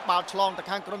ចគ្នាបាល់ឆ្លងទៅ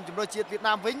ខាងក្រុមជម្រើសជាតិវៀត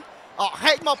ណាមវិញ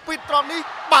ហែកមកពីត្រង់នេះ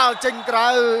បាល់ចេញក្រៅ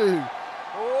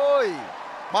អូយ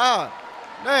បាទ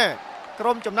ណែក្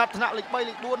រុមចំណាត់ថ្នាក់លេខ3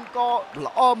លេខ4ក៏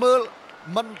ល្អមើល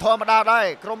មិនធម្មតាដែរ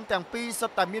ក្រុមទាំងពីរសុ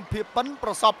ទ្ធតែមានភាពប៉ិនប្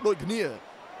រសពដូចគ្នា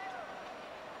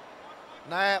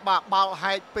ណែបាទបាល់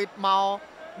ហែកពីមក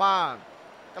បាទ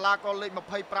កីឡាករលេខ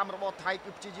25របស់ថៃគឺ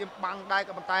ព្យាយាមបាំងដែរ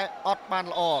ក៏ប៉ុន្តែអត់បាន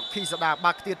ល្អខីសដា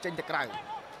បាក់ខ្ទៀតចេញទៅក្រៅ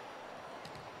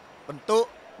បន្ទុ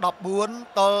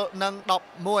14ទល់នឹង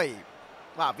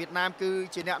11បាទវៀតណាមគឺ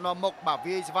ជាអ្នកនាំមុខបាទ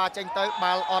វាយសេវាចេញទៅ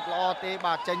បាល់អត់ល្អទេ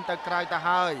បាទចេញទៅក្រៅទៅ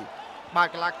ហើយបាទ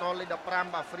កីឡាករលេខ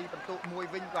15បាទហ្វ្រីបន្ទុមួយ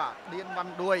វិញបាទឌៀនវ៉ា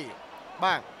ន់ឌួយ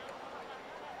បាទ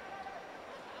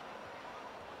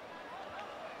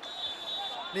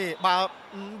នេះ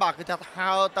បាទគឺថា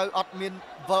ហើទៅអត់មាន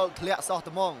វិលធ្លាក់សោះ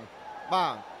ត្មងបា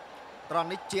ទត្រង់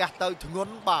នេះជះទៅធ្ង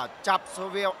ន់បាទចាប់សេ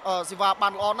វាបា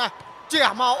នល្អណាស់ជះ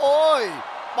មកអូយ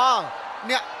បាទ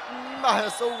អ្នក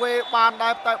សូវេបានដែ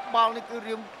រតែបាល់នេះគឺ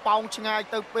រៀងប៉ោងឆ្ងាយ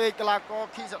ទៅពេកកីឡាករ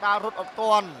ខីសដារត់អត់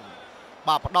ទាន់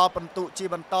បាទផ្ដល់បន្ទុជា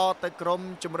បន្តទៅក្រុម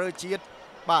ជម្រើសជាតិ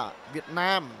បាទវៀត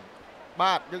ណាម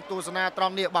បាទយើងទស្សនាត្រ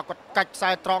ង់នេះបាទគាត់កាច់ខ្សែ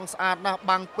ត្រង់ស្អាតណាស់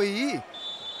បាំង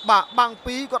2បាទបាំង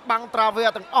2គាត់បាំងត្រាវែ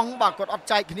ទាំងអង្គបាទគាត់អត់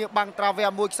ចែកគ្នាបាំងត្រាវែ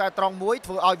មួយខ្សែត្រង់មួយ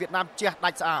ធ្វើឲ្យវៀតណាមជះ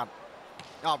ដាច់ស្អាត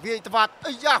វាយត្វាត់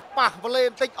អីយ៉ាប៉ះវលេ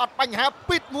បន្តិចអត់បញ្ហា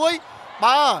ពីតមួយ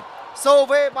បាទសូ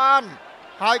វេបាន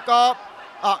ហើយក៏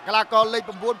កីឡាករលេខ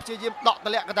9ព្យាយាមដកទ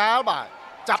ម្លាក់កដាលបាទ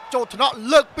ចាប់ចូលថ្នាក់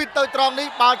លើកពីតទៅត្រង់នេះ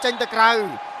បាល់ចេញទៅក្រៅ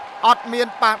អត់មាន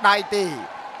ប៉ះដៃទេ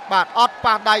បាទអត់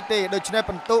ប៉ះដៃទេដូច្នេះ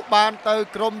បន្ទុបានទៅ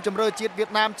ក្រុមជម្រើសជាតិវៀត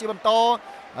ណាមជាបន្ត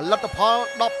លទ្ធផល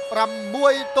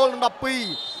16ទល់នឹង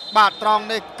12បាទត្រង់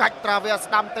នេះកាច់ត្រាវែ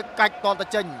ស្ដាំទៅកាច់តទៅ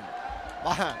ចេញ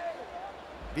បាទ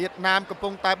វៀតណាមកំពុ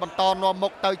ងតែបន្តនាំមុ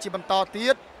ខទៅជាបន្តទៀ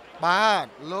តបាទ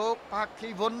លោកផាគី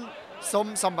វុនសុំ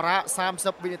សម្រាប់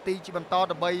30វិនាទីជាបន្ត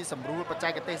ដើម្បីសម្រួលបច្ចេ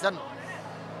កទេសសិន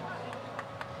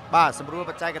បាទសម្រួល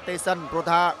បច្ចេកទេសសិនព្រោះ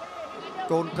ថា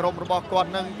កូនក្រុមរបស់គាត់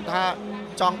នឹងថា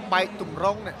ចង់បែកទម្រ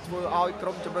ង់ធ្វើឲ្យក្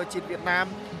រុមជម្រើសជាតិវៀតណាម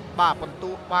បាទទ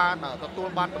ទួលបាន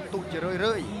បន្ទុកជា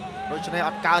រឿយដូច្នេះអ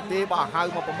ត់កើតទេបាទហៅ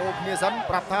មកប្រមូលគ្នាសិន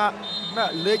ប្រាប់ថា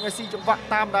លេងឲ្យស៊ីចង្វាក់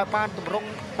តាមដែលបានទម្រង់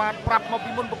បានប្រាប់មក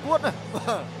ពីមុនប្រកួតណា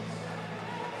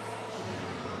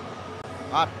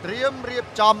បាទត្រៀមរៀប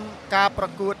ចំការប្រ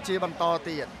កួតជាបន្ត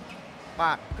ទៀត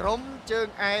បាទក្រុមជើង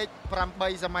ឯក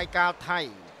8សម័យកាលថៃ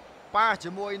ប៉ះ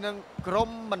ជាមួយនឹងក្រុម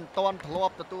មិនទាន់ធ្លា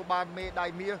ប់ទទួលបានមេដាយ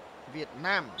មាសវៀត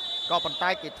ណាមក៏ប៉ុន្តែ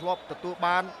គេធ្លាប់ទទួល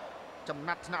បានចំ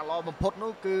ណាត់ថ្នាក់ល្អបំផុត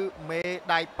នោះគឺមេ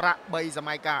ដាយប្រាក់3ស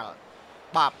ម័យកាល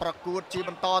បាទប្រកួតជាប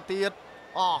ន្តទៀត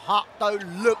ហក់ទៅ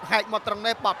លើកហែកមកត្រង់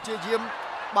នេះបាទព្យាយាម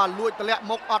បាទលួចទម្លាក់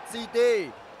មុខអត់ស៊ីទេ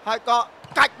ហើយក៏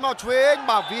កាច់មកឆ្វេង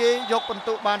បាទវាយយកបន្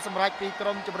ទុកបានសម្រេចពីក្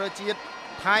រុមជម្រើសជាតិ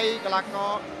ថៃកីឡាក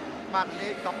របាទលេ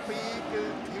ខ12គឺ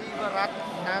ធីវរត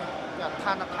ណា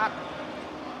ឋានថាត់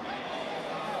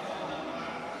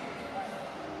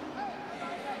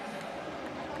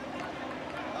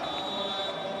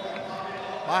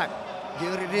បាទយើ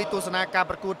ងរីកទស្សនាការ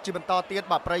ប្រកួតជាបន្តទៀត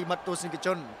បាទប្រិយមិត្តទស្សនិកជ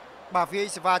នបាទវាយ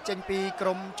សេវាចេញពីក្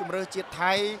រុមជម្រើសជាតិ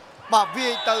ថៃបាទវា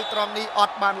យទៅត្រង់នេះអ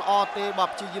ត់បានល្អទេបាទ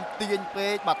ព្យាយាមទាញពេ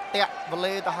កបាទតាក់វ៉ូ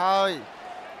ឡេទៅហើយ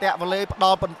តាក់វ៉ូឡេផ្ដ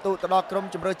ល់បន្ទុកទៅដល់ក្រុម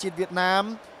ជម្រើសជាតិវៀតណាម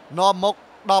នាំមុខ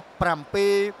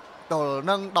17ទល់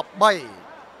នឹង13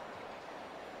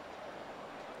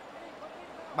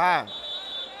បាទ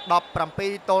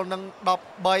17ទល់នឹង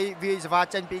13វាយសេវា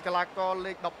ចេញពីកីឡាករ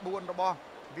លេខ14របស់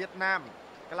វៀតណាម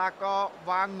កីឡាករ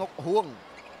វ៉ាងងុកហួង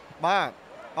បាទ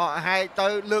ហែកទៅ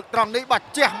លើកត្រង់នេះបាទ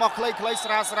ជះមកខ្លីស្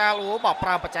រាលអូបាទប្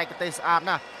រើបច្ចេកទេសស្អាត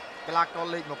ណាស់កីឡាករ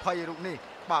លេខ20រូបនេះ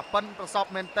បាទប៉ិនប្រសព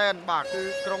មែនតែនបាទគឺ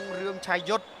ក្រុងរឿងឆៃ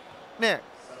យុទ្ធនេះ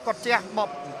គាត់ជះមក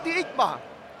បន្តិចបា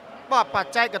ទប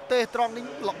ច្ចេកទេសត្រង់នេះ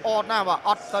ល្អណាស់បាទអ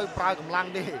ត់ទៅប្រើកម្លាំង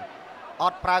ទេអ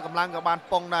ត់ប្រើកម្លាំងក៏បាន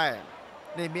ពងដែរ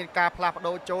នេះមានការផ្លាស់ប្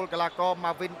ដូរចូលកីឡាករ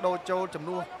ម៉ាវិនដូចូលចំ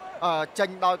នួនចេញ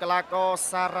ដោយកីឡាករ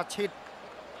សារ៉ាឈីត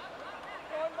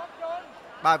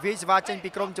បាទវាយសេវាចេញពី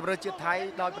ក្រុមជម្រើសជាតិថៃ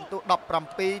ដោយពិន្ទុ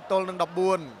17 ទល់នឹង 14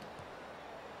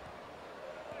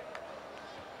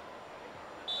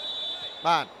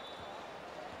 បាទ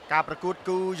ការប្រកួត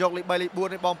គូយកលេខ 3 លេខ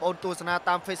 4 នេះបងប្អូនទស្សនា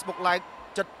តាម Facebook Live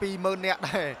 720,000 នាក់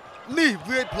ដែរនេះ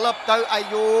វាយផ្លឹបទៅអា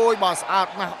យយបាទស្អាត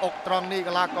ណាស់អុកត្រង់នេះ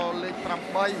កីឡាករលេខ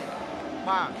 8 បា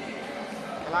ទ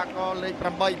កីឡាករលេខ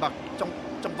 8 បាទ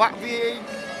ចង្វាក់វា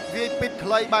យពីតខ្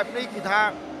លីបែបនេះគឺថា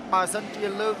បើសិនជា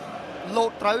លើកលោ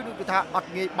តត្រូវគឺថាអត់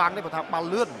ងាយបាំងទេបើថាបាល់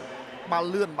លឿនបា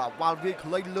ទវ៉ាល់វាយខ្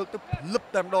លីលើកទៅភ្លឹប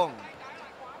តែម្ដង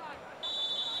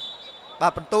បា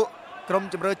ទបន្ទុកក្រុម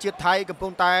ជម្រើសជាតិថៃកំពុ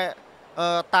ងតែ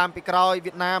តាមពីក្រោយ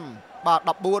វៀតណាមបាទ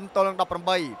14 ទល់នឹង 18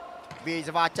 វាយ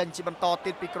សេវាចេញជាបន្ត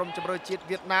ទៀតពីក្រុមជម្រើសជាតិ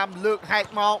វៀតណាមលើកហែក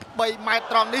មក3 ម៉ែត្រ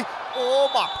ត្រង់នេះអូ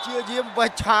បាទព្យាយាមវេះ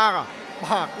ឆា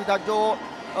បាទគឺថាយក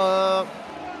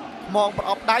មកប្រ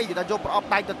អប់ដៃគឺថាយកប្រអប់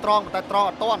ដៃទៅត្រង់តែត្រង់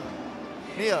អត់ទាន់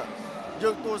នេះយើ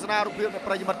ងទស្សនារូបភាពនៃ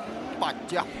ប្រិយមិត្តបាទ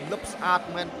ជះលឹបស្អាត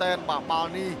មែនតែនបាទបាល់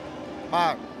នេះបា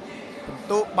ទបន្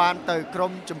ទុកបានទៅក្រុ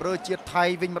មជម្រើសជាតិថៃ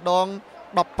វិញម្ដង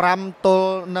15 ទ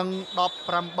ល់នឹង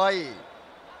 18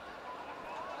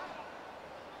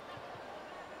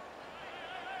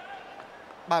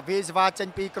 បាទវាយសេវាចេញ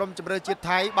ពីក្រុមជម្រើសជាតិ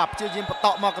ថៃបាទព្យាយាមបត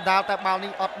ក់មកកណ្ដាលតែបាល់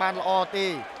នេះអត់បានល្អទេ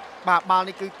បាទបាល់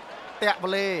នេះគឺតាក់វ៉ូ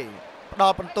ឡេផ្ដ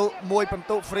ល់បន្ទុក1បន្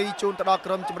ទុក free ជូនទៅដល់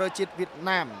ក្រុមជម្រើសជាតិវៀត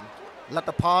ណាមលទ្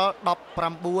ធផល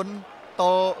19 ទ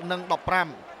ល់នឹង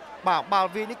 15 បាទបាល់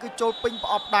វាយនេះគឺចូលពេញប្រ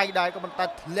អប់ដៃដែរក៏ប៉ុន្តែ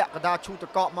ធ្លាក់កណ្ដាលឈូត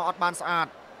កកមកអត់បានស្អាត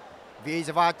វាយ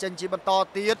សេវាចេញជាបន្ត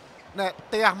ទៀតណែផ្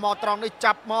ទះមកត្រង់នេះ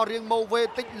ចាប់មករៀងម៉ូវេ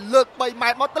តិចលើក3 ម៉ែ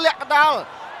ត្រមកធ្លាក់កណ្ដាល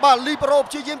បាទលីប្រូ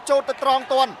ព្យាយាមចូលទៅត្រង់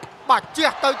ទាន់បាទជះ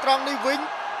ទៅត្រង់នេះវិញ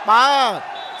បាទ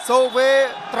សូវេ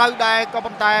ត្រូវដែរក៏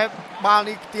ប៉ុន្តែបាល់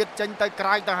នេះទៀតចេញទៅក្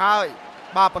រៅទៅហើយ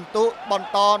បាទបន្ទុកបន្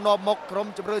តនាំមុខក្រុម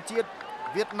ជម្រើសជាតិ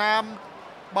វៀតណាម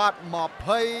បាទ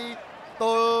20 ទ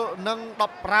ល់នឹង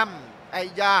 15 អា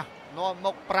យ៉ានាំ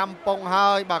មុខ5 ពង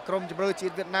ហើយបាទក្រុមជម្រើសជា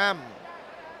តិវៀតណាម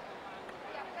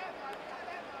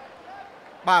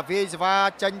បាទវាយសេវា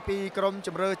ចេញពីក្រុមជ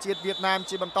ម្រើសជាតិវៀតណាម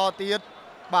ជាបន្តទៀត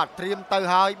បាទត្រៀមទៅ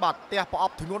ហើយបាទផ្ទះប្រអ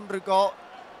ប់ធ្ងន់ឬក៏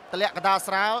តម្លាក់កណ្ដាល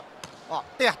ស្រាល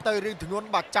ផ្ទះទៅរឿងធ្ងន់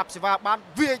បាទចាប់សេវាបាន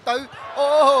វាយទៅ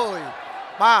អូយ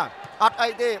បាទអត់អី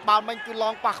ទេបាល់មិញគឺឡ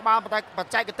ងប៉ះក្បាលប៉ុន្តែប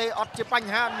ច្ចេកទេសអត់ជាប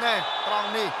ញ្ហាណែត្រង់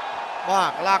នេះបា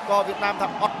ទកីឡាករវៀតណាមថា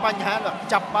អត់បញ្ហា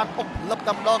ចាប់បានអុកលឹប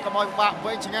តែម្ដងកុំឲ្យពិបាក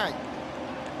វែងឆ្ងាយ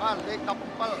បាទលេខ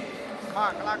 17 បា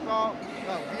ទកីឡាករ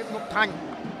វៀតងុកថាញ់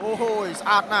អូយស្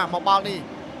អាតណាស់មកបាល់នេះ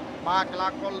បាទកីឡា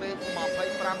ករលេខ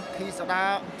 25 ខីសាដា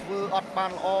ធ្វើអត់បា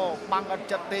នល្អបាំងអត់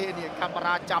ចិត្តទេនេះកាមេ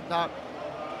រ៉ាចាប់ថា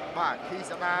បាទខី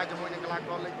សាដាជាមួយនឹងកីឡាក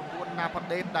រលេខ 9 ណាផា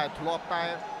ដេតដែលធ្លាប់តែ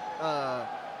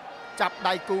ចាប់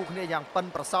ដៃគូគ្នាយ៉ាងប៉ិន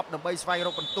ប្រសប់ដើម្បីស្វែងរ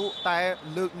កបន្ទុកតែ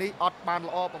លើកនេះអត់បាន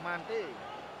ល្អប្រហែលទេ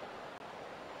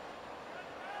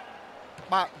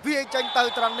បាទវាចេញទៅ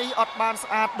ត្រង់នេះអត់បានស្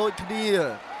អាតដូចគ្នា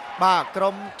បាទក្រុ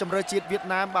មជម្រើសជាតិវៀត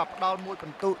ណាមបាទផ្ដល់1ប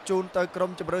ន្ទុកជូនទៅក្រុ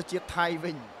មជម្រើសជាតិថៃ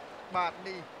វិញបាទ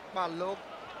នេះបាទលោក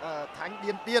ថាញ់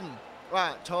ឌៀនទៀនបា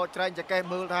ទឈរច្រែងចកេះ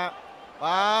មើលថា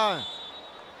បាទ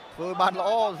ធ្វើបានល្អ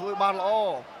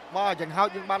បាទយ៉ាងហោច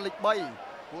យើងបានលេខ 3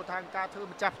 ព្រោះថាការធ្វើ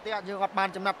ម្ចាស់ផ្ទះយើងអត់បាន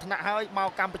ចំណាត់ថ្នាក់ហើយមក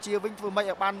កម្ពុជាវិញធ្វើមិន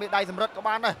ឲ្យបានមេដាយសម្រិតក៏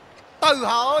បានដែរទៅ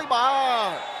ហើយបា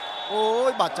ទអូ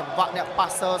យបាទចង្វាក់អ្នកប៉ា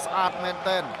សឺស្អាតមែន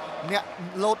ទែនអ្នក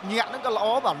លោតញាក់ហ្នឹងក៏ល្អ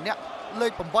បាទអ្នកលេ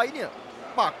ខ 8 នេះ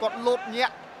បាទគាត់លោតញា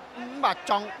ក់បាទ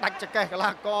ចង់ដាច់ចកេះកីឡា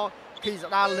ករខីសា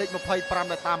ដាលេខ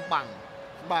 25 ដែលតាមបាំង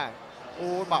បាទ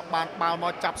អូយបាទបានបាល់ម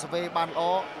កចាប់សវេបានល្អ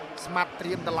ស្មាត់ត្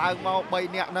រៀមទៅឡើងមក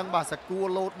3នាក់ហ្នឹងបាទសកួរ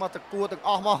លោតមកសកួរទាំង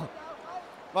អស់មក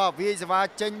បាទវាយសេវា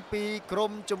ចេញពីក្រុ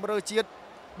មជម្រើសជាតិ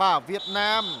បាទវៀត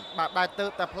ណាមបាទដែលទៅ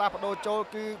តែផ្លាស់ប្ដូរចូល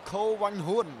គឺខូវ៉ាញ់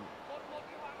ហ៊ុន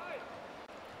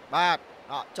បាទ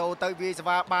ចូលទៅវាយសេ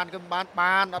វាបានគឺបាន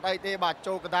អត់អីទេបាទ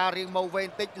ចូលកណ្ដាលរៀងម៉ូវេប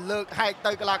ន្តិចលើកហែក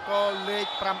ទៅកីឡាករលេខ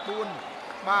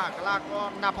 9 បាទកីឡាករ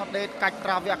ណាផាដេតកាច់ត្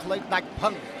រាវះខ្លីដាច់ផឹ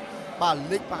ងបាទ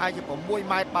លេខប្រហែលជា6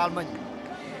 ម៉ែត្របាល់មិញ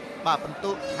បាទបន្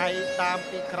ទុកថៃតាម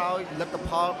ពីក្រោយលទ្ធផ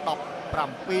ល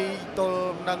17 ទ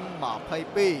ល់នឹង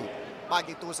 22 បាទ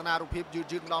យើងទស្សនារូបភាពយឺ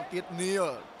តម្ដងទៀតនេះ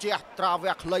ជះត្រា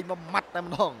វះខ្លីមួយម៉ាត់តែ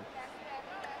ម្ដង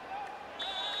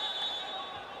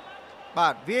បា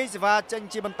ទវាយសេវាចេញ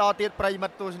ជាបន្តទៀតប្រិយមិ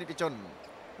ត្តទស្សនិកជន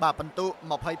បាទបន្ទុក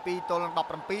22 ទល់នឹង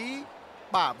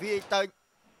 17 បាទវាយទៅ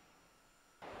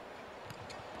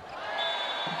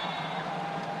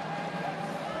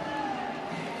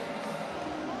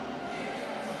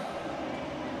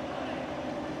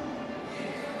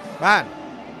បាទ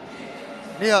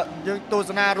នេះយើងទស្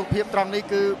សនារូបភាពត្រង់នេះ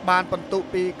គឺបានបន្ទុក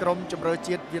ពីក្រុមជម្រើស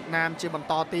ជាតិវៀតណាមជាបន្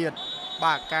តទៀត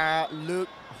បាទការលើក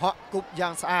ហក់គប់យ៉ា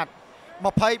ងស្អាត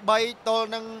 23 ទល់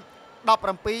នឹង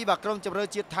 17 បាទក្រុមជម្រើស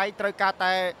ជាតិថៃត្រូវការ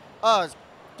តែ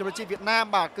ជម្រើសជាតិវៀតណាម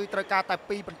បាទគឺត្រូវការតែ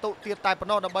 2 ពិន្ទុទៀតតែប៉ុ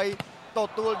ណ្ណោះដើម្បីទ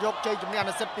ទួលយកជ័យជំនះ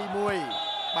នៅសិតទី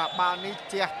 1 បាទបាល់នេះ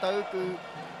ជះទៅគឺ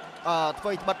ធ្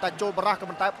វើបិទតែចូលបរះក៏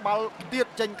ប៉ុន្តែបាល់ទៀត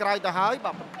ចេញក្រៅទៅហើយ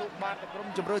បាទពិន្ទុបានតែក្រុម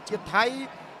ជម្រើសជាតិថៃ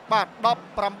បាទ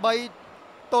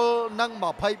 18 ទល់នឹង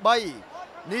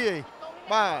 23 នេះ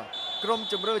បាទក្រុម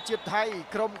ជម្រើសជាតិថៃ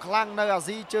ក្រុមខ្លាំងនៅអា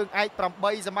ស៊ីជើងឯក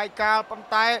 8 សម័យកាលប៉ុន្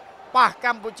តែប៉ះក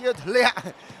ម្ពុជាធ្លាក់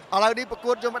ឥឡូវនេះប្រ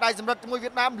កួតយកមេដាយសម្រិតជាមួយវៀ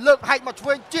តណាមលើកហែកមកឆ្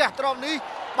វេងជះត្រង់នេះ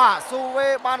បាទស៊ូវេ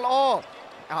បានល្អ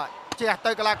ជះ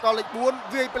ទៅកីឡាករលេខ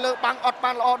 4 វាយទៅលើបាំងអត់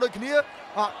បានល្អដូចគ្នា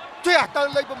ជះទៅ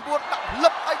លេខ 9 ដាក់លឹ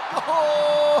បអី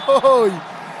អូយ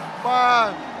បាទ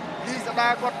លីសាដា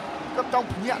គាត់ចង់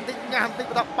ភ្ញាក់បន្តិចញ៉ាំបន្តិច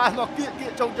គាត់បានមកគៀ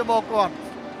កចុងច្រមុះគាត់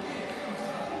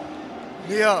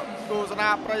នេះទស្សនា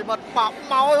ប្រិមិត្តបាក់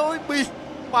មកអើយប៊ី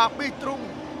បាទប៊ីទ្រុង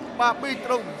បាទប៊ី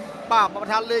ទ្រុងបាទមក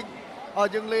ថាលេង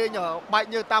យើងលេងបែក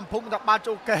ញើតាមភូមិថាបាន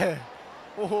ចូលកែ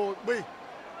អូហូប៊ី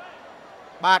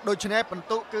បាទដូច្នេះបន្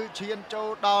ទុកគឺឈានចូល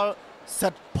ដល់សិ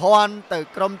តភ័ណ្ឌទៅ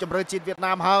ក្រុមជម្រើសជាតិវៀត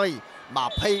ណាមហើយ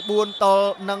24 ទល់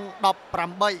នឹង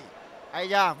 18 អា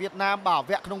យ៉ាវៀតណាមបាទ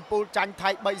វគ្គក្នុងពូលចាញ់ថៃ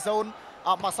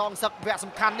 3-0 មកសងសឹកវគ្គ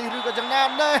សំខាន់នេះឬក៏យ៉ាងណា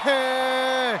ណែ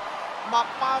មក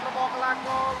បាល់របស់កីឡាក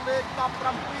រលេខ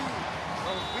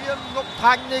 17 វាងុក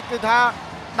ថាញ់នេះគឺថា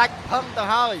ដាច់ផឹងទៅ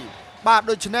ហើយបាទ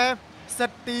ដូច្នេះសិ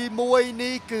តទី 1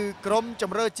 នេះគឺក្រុមជ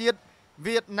ម្រើសជាតិ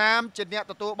វៀតណាមជាអ្នក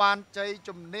ទទួលបានជ័យ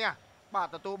ជំនះបាទ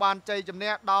ទទួលបានជ័យជំ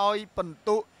នះដោយពិន្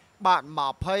ទុបាទ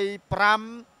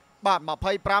25 បាទ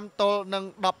25 ទល់នឹង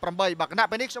 18 បាទគណៈ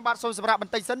ពេលនេះខ្ញុំបាទសូមសម្រាប់ប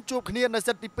ន្តិចសិនជួបគ្នានៅ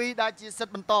សិតទី 2 ដែលជាសិត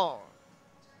បន្ត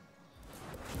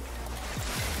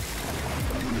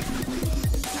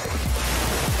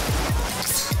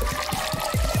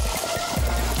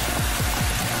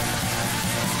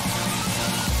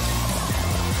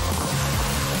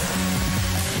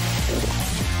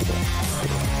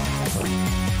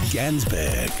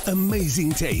Gansberg,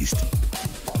 amazing taste.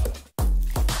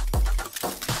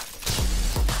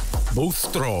 Both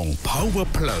strong power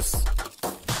plus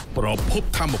ប្រភព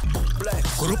ធម្មពល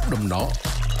គ្រប់ដំណក់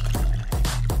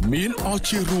មានអស់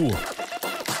ជារស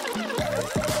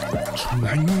ឆ្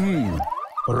ងាញ់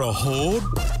រហូត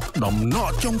ដំណ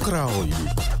ក់ចុងក្រោយ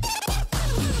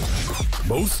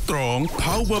Both strong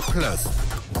power plus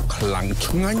ខ្លាំង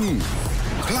ឆ្ងាញ់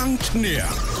ខ្លាំងឈ្នះ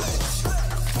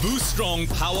Boost Strong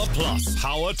Power Plus.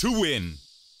 Power to win.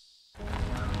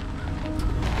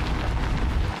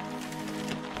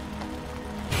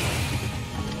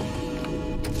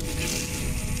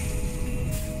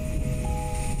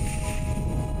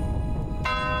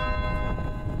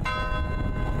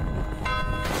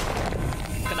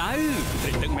 ក្តៅព្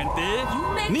រិចទឹកមែនទេ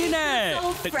នេះណែ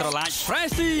ទឹកត្រឡាច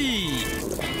Freshy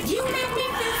You make me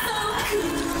feel so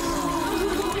cool.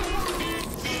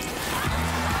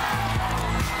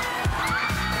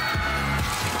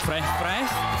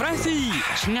 Freshy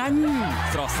ឆ្ងាញ់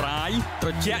ស្រស់ស្រាយត្រ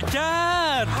ជាក់ចា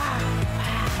ដ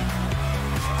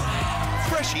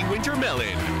Freshy Winter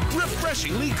Melon.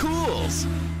 Refreshingly cools.